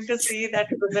I'm going to see that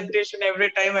presentation every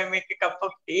time I make a cup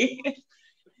of tea.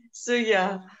 So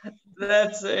yeah,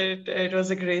 that's it. It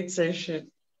was a great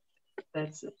session.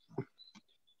 That's it.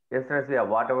 Yes, Rasya,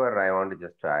 whatever I want to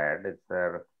just add, it's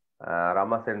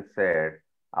Ramasen said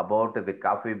about the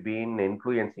coffee bean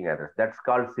influencing others. That's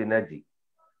called synergy.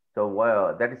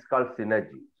 So that is called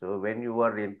synergy. So when you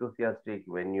are enthusiastic,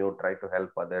 when you try to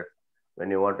help others, when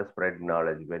you want to spread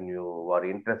knowledge, when you are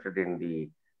interested in the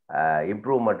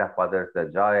improvement of others,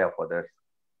 the joy of others,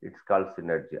 it's called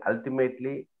synergy.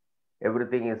 Ultimately,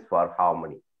 everything is for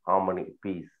harmony,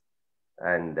 peace,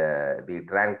 and the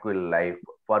tranquil life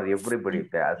for everybody.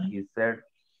 As you said,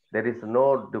 there is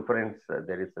no difference,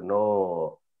 there is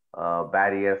no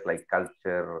barriers like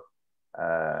culture,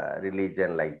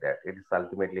 religion like that. It is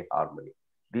ultimately harmony.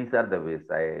 These are the ways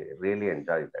I really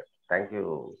enjoy that. Thank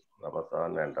you,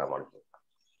 Ramasan and Raman.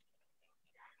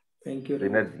 Thank you.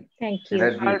 Synergy. Thank you.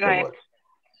 Synergy All is the right. word.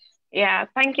 Yeah,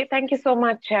 thank you so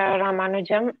much,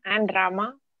 Ramanujam and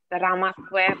Rama, the Rama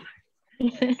square,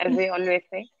 as we always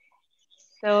say.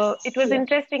 So it was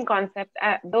interesting concept,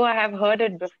 though I have heard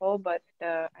it before, but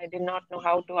I did not know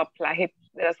how to apply it.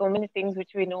 There are so many things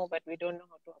which we know, but we don't know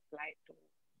how to apply it to our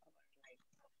life.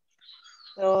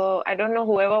 So I don't know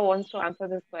whoever wants to answer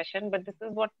this question, but this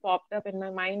is what popped up in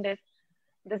my mind is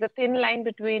there's a thin line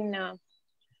between,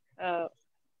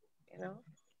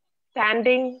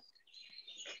 standing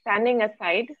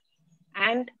aside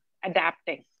and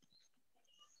adapting.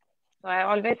 So I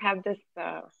always have this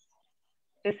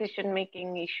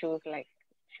decision-making issues like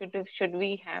should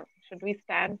we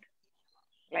stand?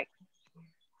 Like,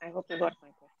 I hope you got my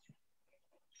question.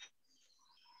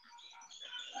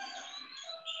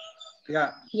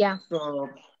 Yeah. Yeah. So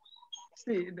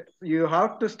see, you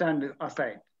have to stand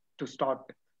aside to start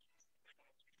with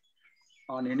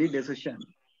on any decision,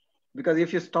 because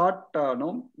if you start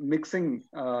mixing,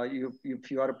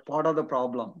 if you are part of the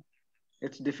problem,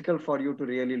 it's difficult for you to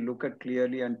really look at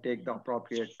clearly and take the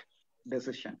appropriate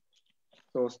decision.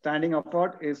 So standing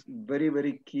apart is very,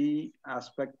 very key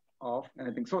aspect of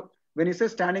anything. So when you say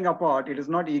standing apart, it is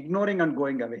not ignoring and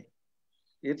going away.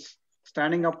 It's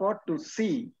standing apart to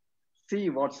see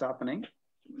what's happening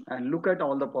and look at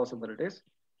all the possibilities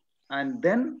and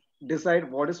then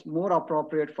decide what is more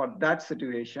appropriate for that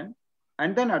situation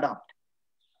and then adapt.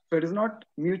 So it is not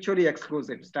mutually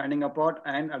exclusive. Standing apart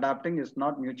and adapting is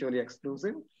not mutually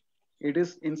exclusive. It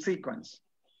is in sequence.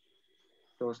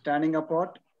 So standing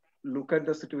apart, look at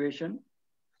the situation,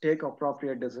 take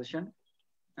appropriate decision,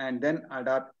 and then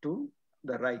adapt to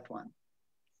the right one.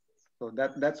 So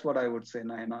that's what I would say,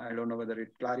 Naina. I don't know whether it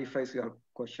clarifies your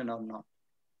question or not.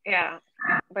 Yeah,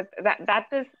 but that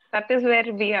is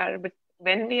where we are. But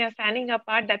when we are standing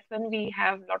apart, that's when we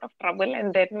have a lot of trouble,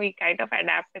 and then we kind of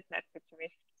adapt in that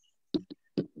situation.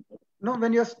 No,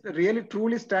 when you're really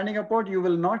truly standing apart, you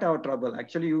will not have trouble.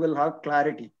 Actually, you will have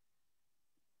clarity.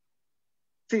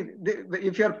 See,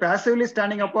 if you're passively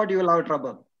standing apart, you will have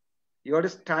trouble. You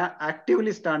have to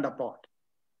actively stand apart.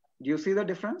 Do you see the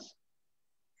difference?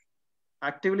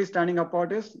 Actively standing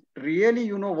apart is really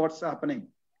you know what's happening,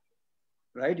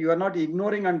 right? You are not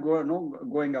ignoring and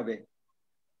going away.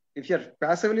 If you're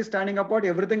passively standing apart,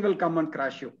 everything will come and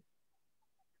crash you.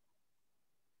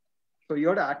 So you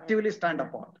have to actively stand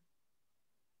apart.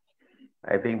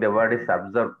 I think the word is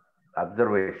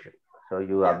observation. So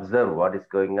you observe what is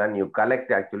going on. You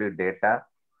collect actually data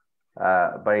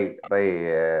by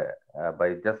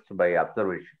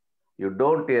observation. You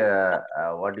don't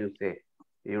what do you say?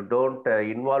 You don't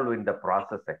involve in the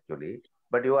process actually,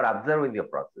 but you are observing the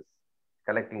process,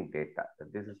 collecting data.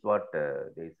 This is what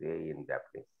they say in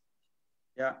Japanese.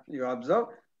 Yeah, you observe.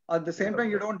 At the same time,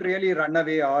 you don't really run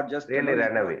away or just really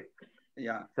run away.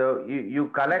 Yeah. So you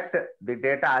collect the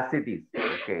data as it is.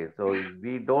 Okay. So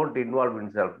we don't involve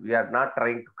in self. We are not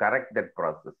trying to correct that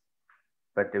process,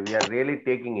 but we are really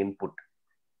taking input.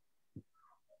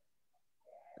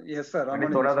 Yes, sir. That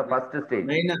is one of the first stage.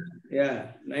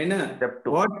 Naina,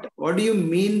 what do you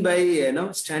mean by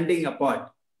standing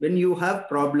apart? When you have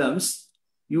problems,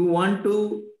 you want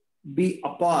to be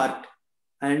apart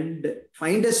and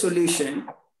find a solution,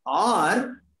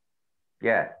 or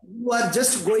you are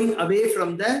just going away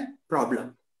from the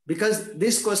problem? Because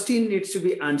this question needs to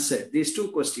be answered, these two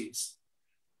questions.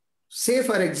 Say,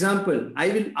 for example, I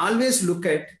will always look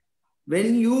at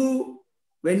when you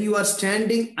are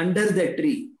standing under the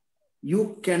tree,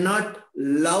 you cannot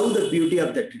love the beauty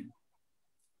of the tree.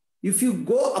 If you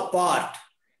go apart,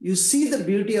 you see the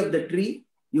beauty of the tree,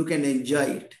 you can enjoy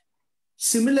it.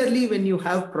 Similarly, when you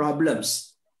have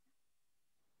problems,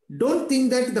 don't think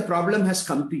that the problem has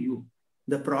come to you.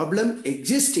 the problem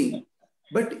existing,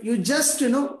 but you just,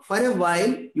 for a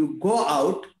while, you go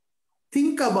out,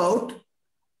 think about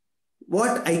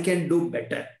what I can do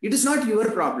better. It is not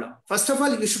your problem. First of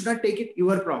all, you should not take it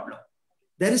your problem.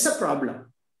 There is a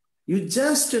problem. You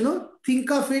just,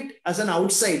 think of it as an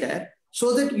outsider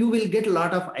so that you will get a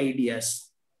lot of ideas.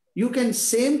 You can,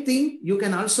 same thing, you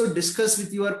can also discuss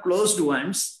with your closed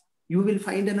ones. You will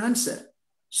find an answer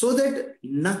so that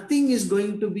nothing is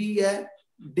going to be a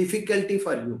difficulty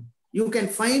for you. You can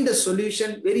find a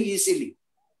solution very easily.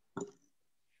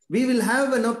 We will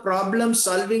have a problem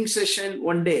solving session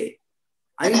one day.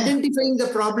 Identifying the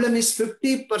problem is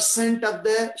 50% of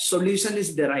the solution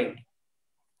is derived.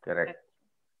 Correct.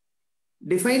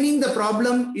 Defining the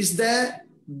problem is the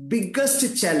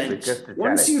biggest challenge.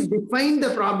 Once you define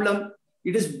the problem,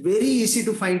 it is very easy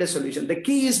to find a solution. The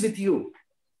key is with you.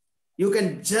 You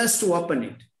can just open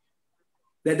it.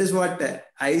 That is what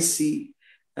I see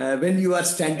when you are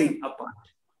standing apart,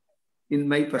 in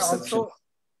my perception.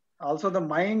 Also the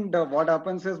mind, what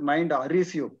happens is mind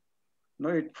hurries you.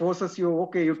 It forces you,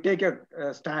 okay, you take a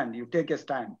stand, you take a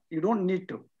stand. You don't need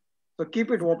to. So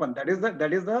keep it open. That is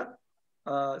the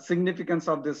significance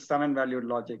of this 7-valued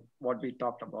logic, what we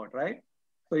talked about, right?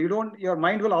 So your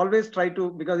mind will always try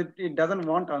to, because it doesn't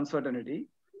want uncertainty.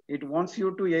 It wants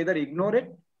you to either ignore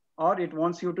it or it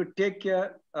wants you to take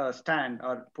a stand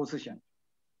or position.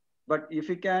 But if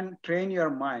you can train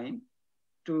your mind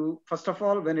to, first of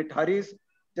all, when it hurries,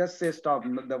 just say stop.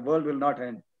 The world will not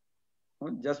end.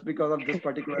 Just because of this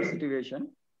particular situation,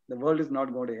 the world is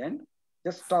not going to end.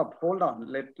 Just stop, hold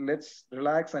on, let's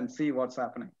relax and see what's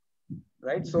happening,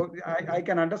 right? So I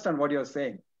can understand what you're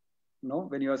saying,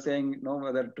 when you're saying,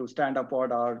 whether to stand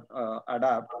apart or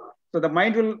adapt. So the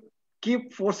mind will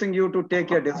keep forcing you to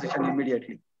take a decision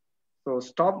immediately. So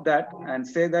stop that and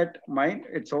say that, mind,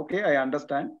 it's okay, I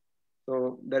understand.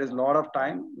 So there is a lot of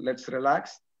time, let's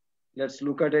relax, let's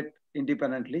look at it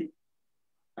independently,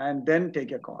 and then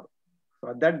take a call.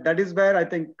 So that is where I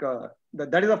think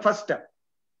that is the first step.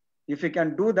 If you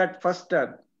can do that first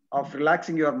step of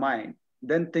relaxing your mind,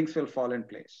 then things will fall in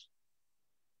place.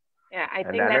 Yeah, I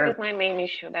think that is my main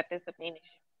issue. That is the main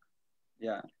issue.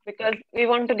 Yeah. Because we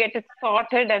want to get it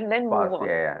sorted and then move on.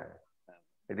 Yeah.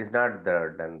 It is not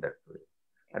done that way.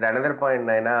 And another point,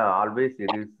 Naina, always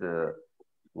it is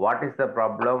what is the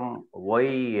problem, why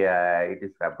it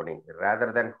is happening,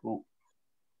 rather than who.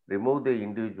 Remove the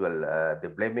individual, the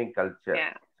blaming culture.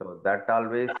 Yeah. So that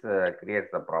always creates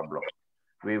a problem.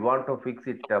 We want to fix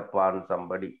it upon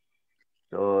somebody.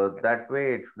 So that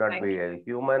way it should not be. A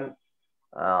human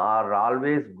are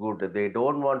always good. They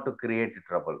don't want to create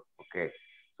trouble. Okay.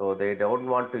 So they don't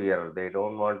want to hear. They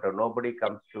don't want to, nobody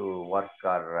comes to work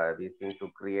or these things to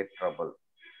create trouble.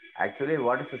 Actually,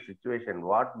 what is the situation?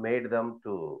 What made them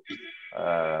to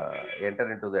enter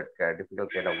into that difficult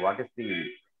kind of, what is the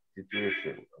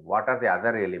situation? What are the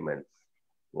other elements?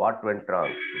 What went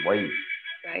wrong? Why?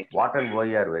 Right. What and why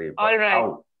are very important. All right.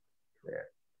 How?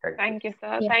 Yeah. Thank you,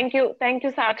 sir. Yeah. Thank you,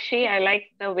 Sakshi. I like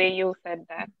the way you said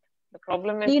that. The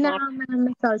problem is Leena ma'am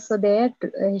is also there.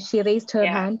 She raised her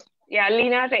hand. Yeah,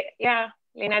 Leena. Yeah,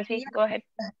 Leena ji, go ahead.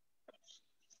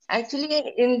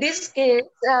 Actually, in this case,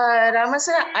 Rama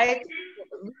sir, I think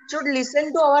we should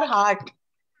listen to our heart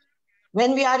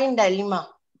when we are in dilemma.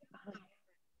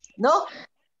 No?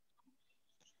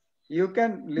 You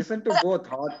can listen to both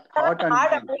heart and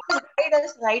mind. Guide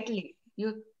us rightly.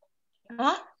 You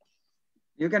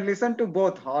can listen to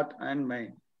both heart and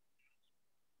mind.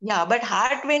 Yeah, but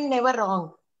heart went never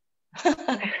wrong.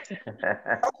 I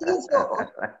think so.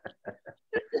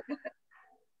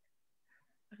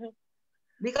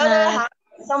 Because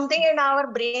something in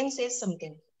our brain says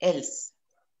something else.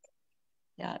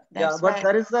 Yeah, but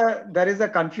there is a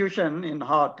confusion in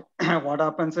heart. What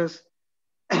happens is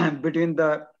between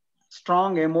the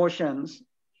strong emotions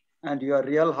and your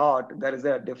real heart, there is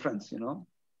a difference,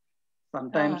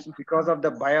 Sometimes because of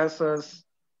the biases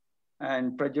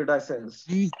and prejudices,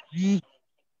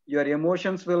 your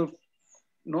emotions will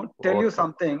tell you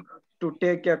something to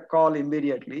take a call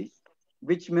immediately,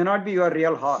 which may not be your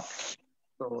real heart.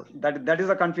 So that is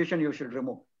a confusion you should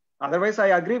remove. Otherwise, I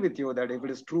agree with you that if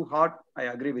it is true heart, I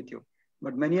agree with you.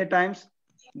 But many a times,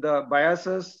 the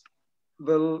biases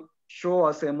will show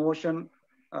us emotion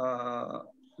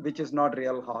which is not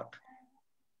real heart.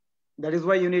 That is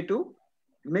why you need to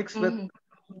mix with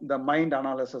the mind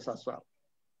analysis as well.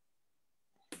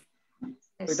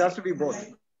 Yes. It has to be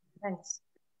both. Thanks.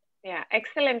 Yeah,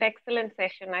 excellent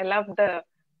session. I love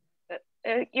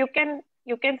you can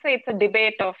say it's a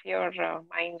debate of your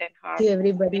mind and heart. To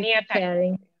everybody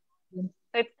sharing. So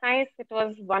it's nice. It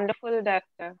was wonderful that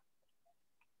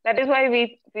That is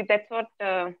why that's what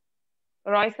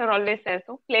Roy sir always says.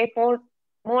 So play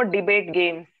more debate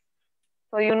games.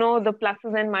 So you know the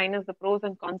pluses and minuses, the pros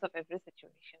and cons of every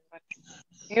situation. But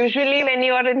usually when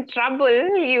you are in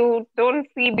trouble, you don't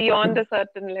see beyond a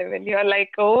certain level. You're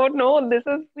like, oh no, this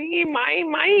is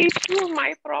my issue,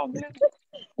 my problem.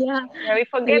 Yeah. Yeah, we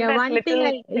forget Yeah, that one little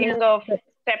thing thing of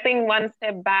stepping one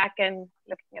step back and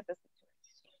looking at the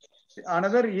situation.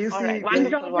 Another All right, easy way.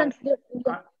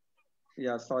 wonderful.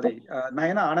 Yeah, sorry.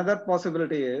 Naina, another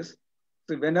possibility is,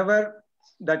 so whenever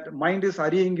that mind is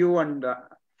hurrying you and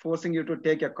forcing you to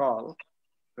take a call,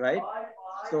 right?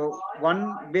 So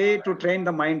one way to train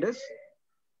the mind is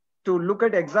to look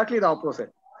at exactly the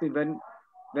opposite. See,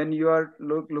 when you are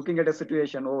looking at a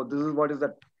situation, oh, this is what is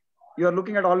that, you are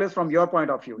looking at always from your point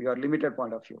of view, your limited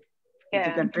point of view. If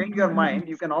you can train your mind,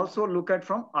 you can also look at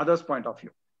from others' point of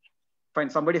view. Fine,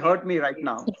 somebody hurt me right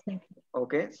now.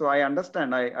 Okay, so I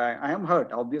understand, I am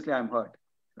hurt. Obviously, I'm hurt,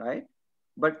 right?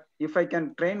 But if I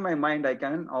can train my mind, I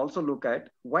can also look at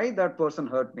why that person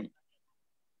hurt me,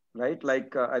 right?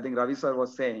 Like I think Ravi sir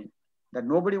was saying that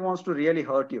nobody wants to really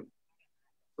hurt you.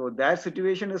 So that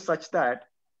situation is such that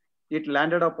it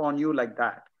landed upon you like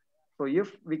that. So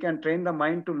if we can train the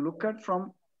mind to look at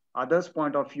from others'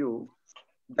 point of view,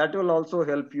 that will also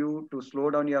help you to slow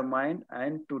down your mind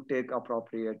and to take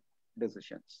appropriate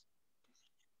decisions.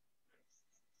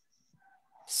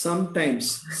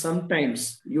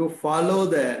 Sometimes you follow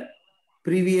the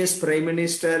previous Prime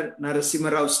Minister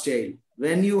Narasimha Rao style.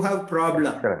 When you have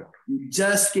problem,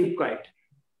 just keep quiet.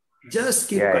 Just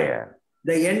keep quiet. Yeah.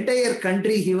 The entire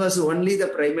country, he was only the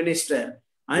Prime Minister.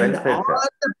 And all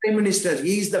the Prime Ministers,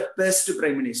 he is the best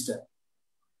Prime Minister.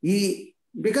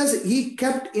 Because he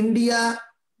kept India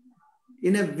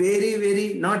in a very,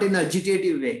 very, not in an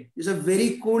agitative way. It's a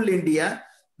very cool India.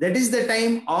 That is the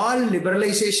time all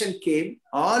liberalization came,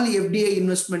 all FDI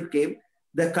investment came.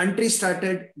 The country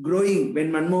started growing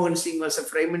when Manmohan Singh was a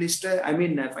Prime Minister,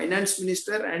 Finance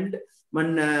Minister, and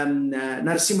when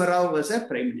Narasimha Rao was a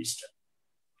Prime Minister.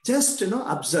 Just,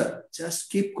 observe, just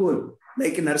keep cool,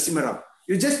 like Narasimha Rao.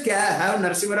 You just have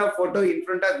Narasimha Rao photo in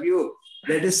front of you,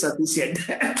 that is sufficient.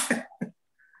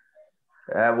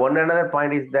 One another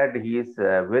point is that he is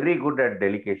very good at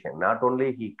delegation. Not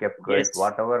only he kept quiet,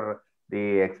 whatever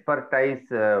the expertise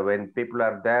when people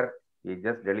are there, he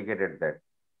just delegated that.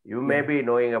 You may be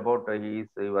knowing about he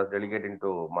was delegating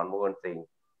to Manmohan Singh.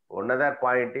 Another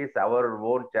point is our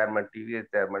own chairman, TVS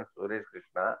chairman, Suresh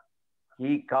Krishna.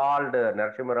 He called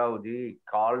Narasimha Rao ji,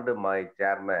 called my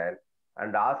chairman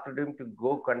and asked him to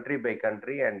go country by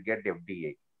country and get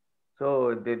FDA.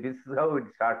 So this is how it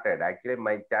started. Actually,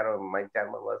 my chairman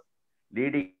was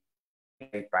leading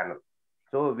a panel.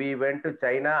 So we went to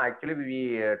China.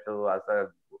 Actually, as a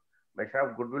measure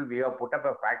of goodwill, we have put up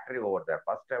a factory over there.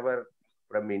 First ever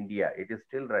from India. It is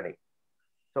still running.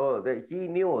 So he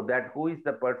knew that who is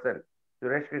the person.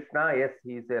 Suresh Krishna, yes,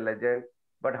 he is a legend.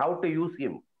 But how to use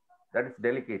him? That is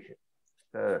delegation.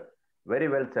 Very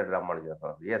well said,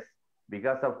 Ramanujan. Yes,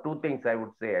 because of two things I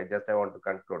would say. I want to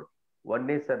conclude. One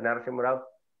is Narasimha Rao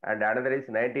and another is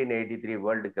 1983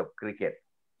 World Cup cricket.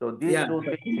 So these two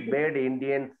things made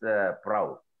Indians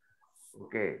proud.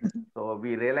 Okay, so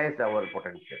we realized our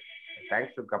potential.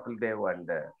 Thanks to Kapil Dev and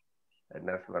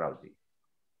Narasimha Rao ji.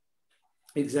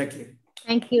 Exactly.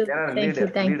 Thank you. There are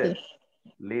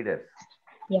leaders.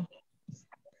 Yeah.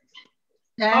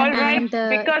 All right,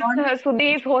 because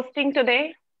Sudhi is hosting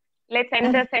today, let's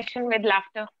end the session with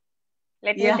laughter.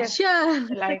 Let me just sure.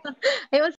 live. I was